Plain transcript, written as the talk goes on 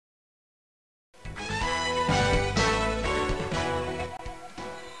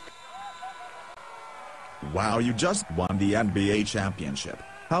Wow, you just won the NBA championship.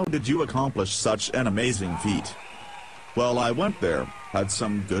 How did you accomplish such an amazing feat? Well, I went there, had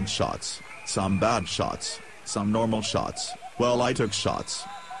some good shots, some bad shots, some normal shots. Well, I took shots.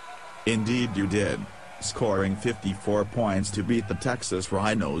 Indeed you did, scoring 54 points to beat the Texas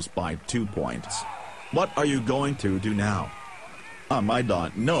Rhinos by 2 points. What are you going to do now? I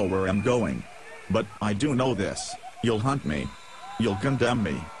don't know where I'm going. But I do know this: you'll hunt me. You'll condemn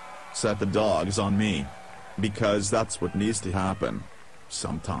me. Set the dogs on me. Because that's what needs to happen.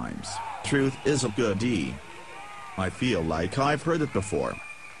 Sometimes, truth is a goodie. I feel like I've heard it before.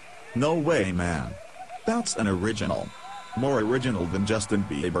 No way, man. That's an original. More original than Justin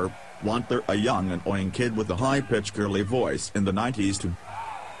Bieber. Want there a young annoying kid with a high-pitched girly voice in the 90s to...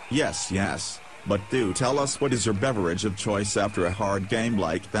 Yes, but do tell us, what is your beverage of choice after a hard game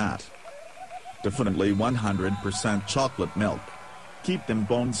like that? Definitely 100% chocolate milk. Keep them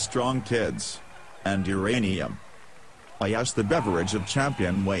bones strong, kids. And uranium. I asked the beverage of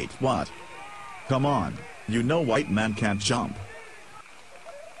champion. Wait, what? Come on, you know white man can't jump.